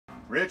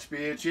Rich,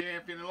 be a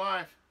champion in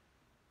life.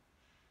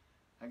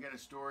 I got a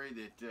story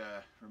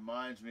that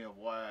reminds me of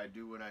why I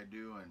do what I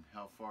do and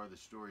how far the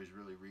story has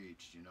really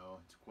reached. You know,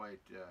 it's quite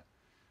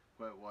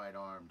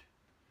wide-armed.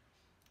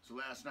 So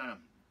last night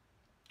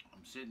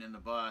I'm sitting in the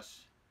bus.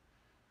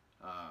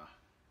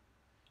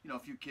 You know, a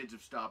few kids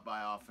have stopped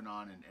by off and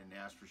on and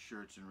asked for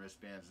shirts and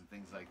wristbands and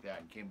things like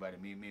that and came by to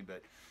meet me.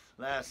 But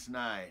last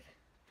night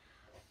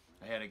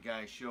I had a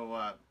guy show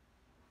up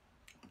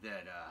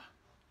that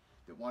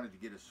wanted to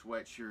get a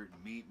sweatshirt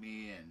and meet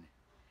me,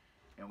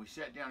 and we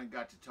sat down and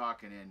got to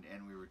talking,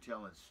 and we were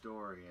telling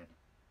story. And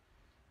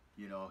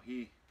you know,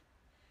 he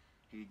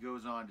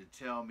goes on to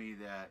tell me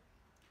that,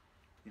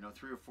 you know,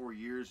 3 or 4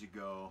 years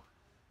ago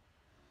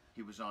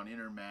he was on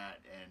Intermat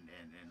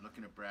and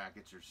looking at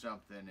brackets or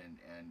something,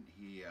 and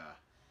he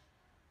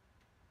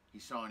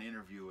saw an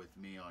interview with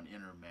me on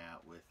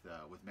Intermat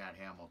with Matt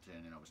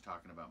Hamilton, and I was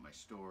talking about my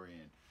story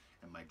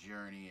and my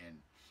journey, and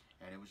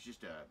it was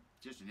just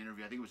an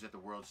interview. I think it was at the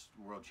World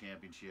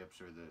Championships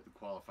or the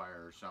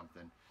qualifier or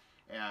something,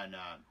 and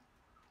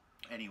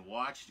he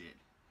watched it,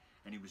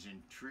 and he was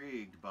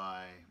intrigued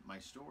by my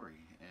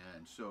story,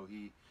 and so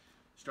he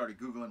started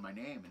Googling my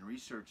name and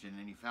researching,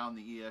 and he found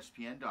the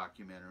ESPN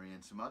documentary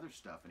and some other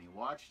stuff, and he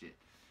watched it,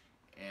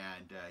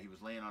 and he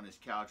was laying on his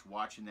couch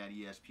watching that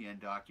ESPN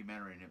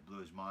documentary, and it blew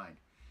his mind.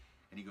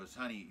 And he goes,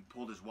 honey, he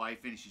pulled his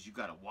wife in. He says, you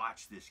got to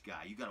watch this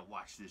guy. You got to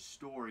watch this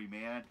story,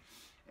 man.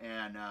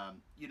 And,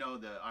 you know,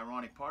 the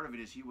ironic part of it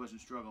is he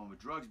wasn't struggling with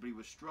drugs, but he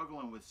was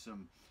struggling with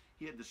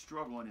he had the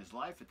struggle in his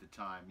life at the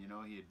time. You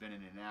know, he had been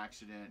in an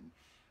accident and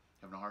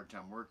having a hard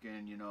time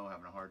working, you know,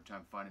 having a hard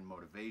time finding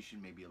motivation,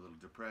 maybe a little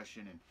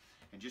depression,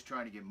 and just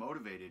trying to get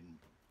motivated and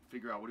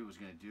figure out what he was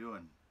going to do.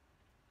 And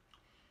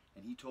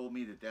he told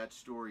me that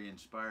story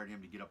inspired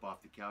him to get up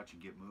off the couch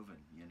and get moving,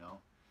 you know.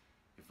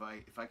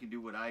 If I can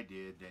do what I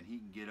did, then he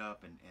can get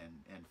up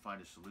and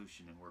find a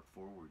solution and work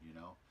forward, you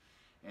know.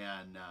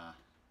 And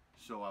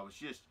so I was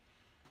just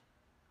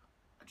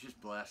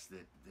blessed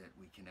that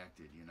we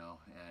connected, you know.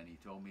 And he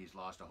told me he's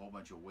lost a whole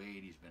bunch of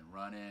weight. He's been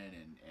running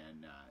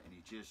and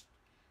he's just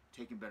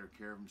taking better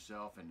care of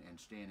himself and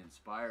staying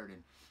inspired.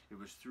 And it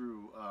was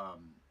through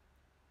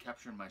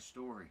capturing my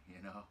story,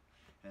 you know.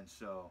 And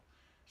so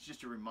it's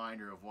just a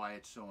reminder of why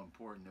it's so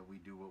important that we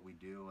do what we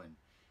do. And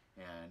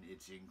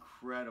it's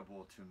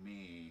incredible to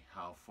me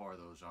how far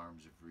those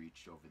arms have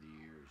reached over the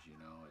years, you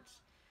know.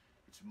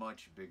 It's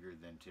much bigger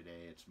than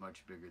today. It's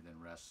much bigger than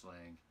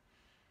wrestling,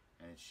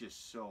 and it's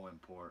just so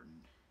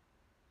important.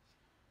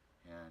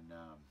 And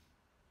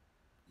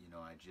you know,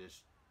 I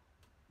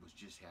was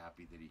just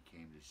happy that he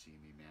came to see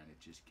me, man. It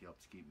just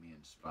helps keep me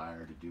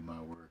inspired to do my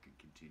work and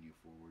continue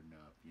forward and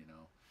up, you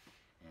know.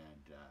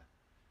 And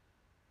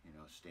you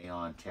know, stay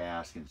on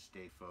task and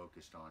stay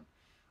focused on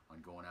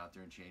going out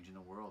there and changing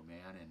the world,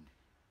 man,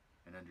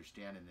 and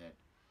understanding that,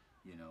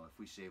 you know, if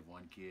we save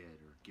one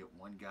kid or get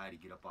one guy to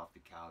get up off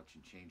the couch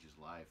and change his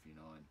life, you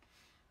know, and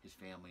his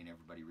family and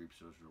everybody reaps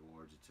those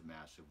rewards, it's a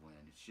massive win.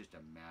 It's just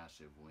a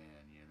massive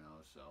win, you know.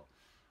 So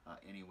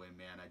anyway,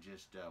 man, I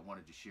just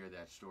wanted to share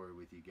that story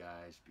with you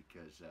guys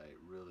because it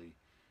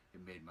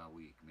made my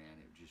week, man.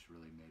 It just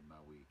really made my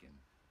week, and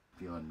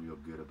feeling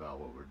real good about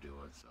what we're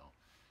doing. So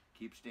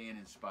keep staying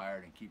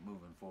inspired and keep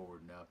moving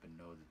forward and up, and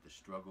know that the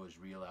struggle is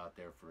real out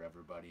there for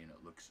everybody, and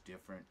it looks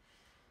different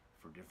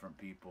for different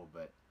people,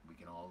 but we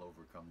can all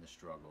overcome the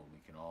struggle.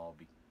 We can all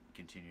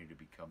continue to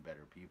become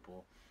better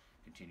people,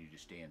 continue to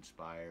stay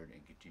inspired,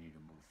 and continue to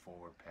move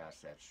forward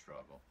past that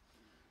struggle.